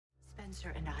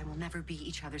Spencer and I will never be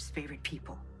each other's favorite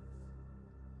people.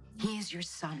 He is your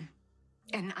son.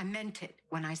 And I meant it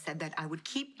when I said that I would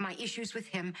keep my issues with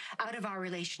him out of our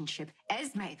relationship.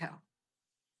 Esme, though,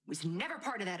 was never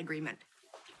part of that agreement.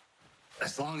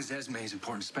 As long as Esme is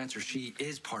important to Spencer, she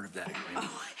is part of that agreement.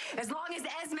 Oh, as long as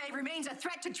Esme remains a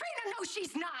threat to Trina, no,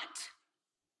 she's not.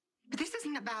 But this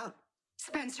isn't about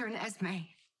Spencer and Esme.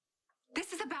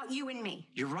 This is about you and me.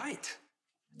 You're right.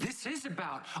 This is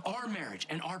about our marriage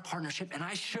and our partnership, and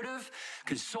I should have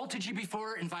consulted you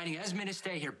before inviting Esme to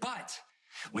stay here. But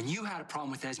when you had a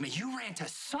problem with Esme, you ran to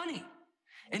Sonny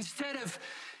instead of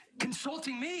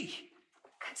consulting me.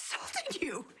 Consulting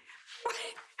you? What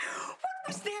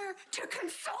was there to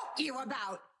consult you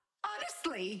about?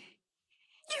 Honestly,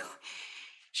 you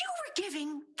were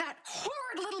giving that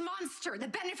horrid little monster the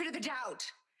benefit of the doubt,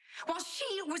 while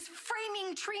she was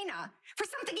framing Trina for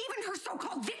something even her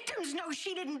so-called victims know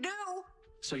she didn't do.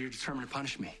 So you're determined to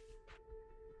punish me?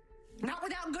 Not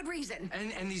without good reason.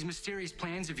 And these mysterious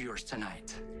plans of yours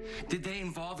tonight, did they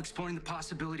involve exploring the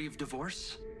possibility of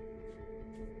divorce?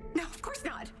 No, of course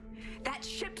not. That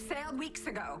ship sailed weeks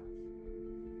ago.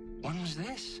 When was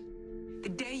this? The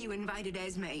day you invited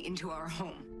Esme into our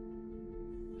home.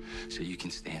 So you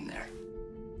can stand there.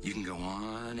 You can go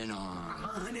on and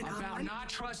on about not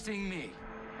trusting me.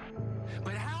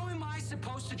 But how am I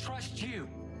supposed to trust you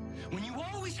when you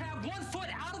always have one foot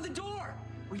out of the door?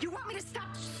 Well, you want me to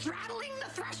stop straddling the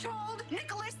threshold,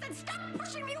 Nicholas? Then stop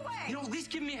pushing me away. You know, at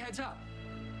least give me a heads up.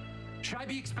 Should I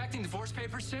be expecting divorce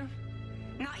papers soon?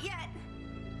 Not yet.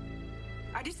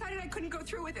 I decided I couldn't go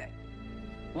through with it.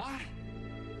 Why?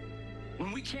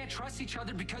 When we can't trust each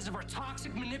other because of our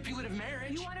toxic, manipulative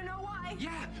marriage? You want to know why?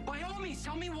 Yeah, by all means,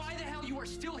 tell me why the hell you are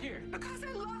still here. Because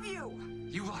I love you.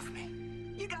 You love me.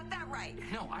 You got that right.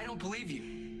 No, I don't believe you.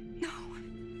 No.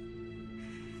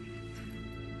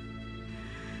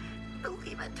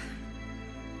 Believe it.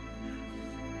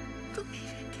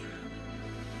 Believe it.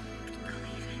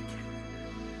 Believe it.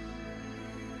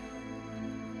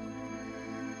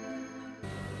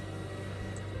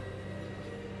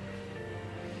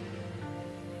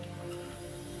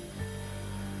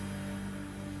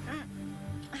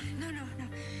 No.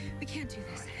 We can't do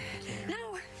this.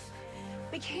 No,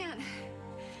 we can't.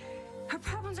 Our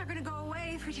problems are gonna go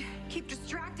away if we keep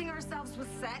distracting ourselves with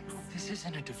sex. This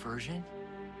isn't a diversion.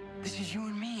 This is you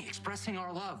and me expressing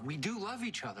our love. We do love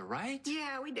each other, right?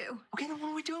 Yeah, we do. Okay, then what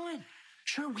are we doing?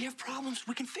 Sure, we have problems.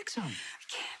 We can fix them.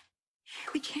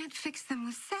 We can't fix them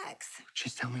with sex.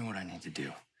 Just tell me what I need to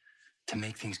do to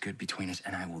make things good between us,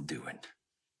 and I will do it.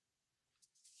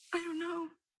 I don't know.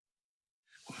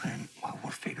 Well, then, while we're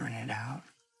figuring it out,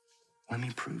 let me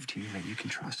prove to you that you can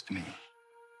trust me.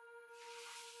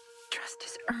 Trust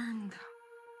is earned,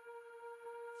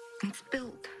 though. It's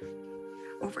built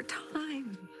over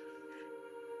time.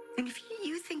 And if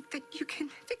you think that you can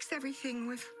fix everything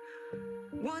with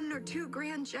one or two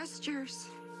grand gestures,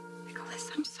 Nicholas,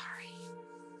 I'm sorry.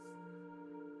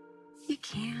 You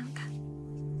can't.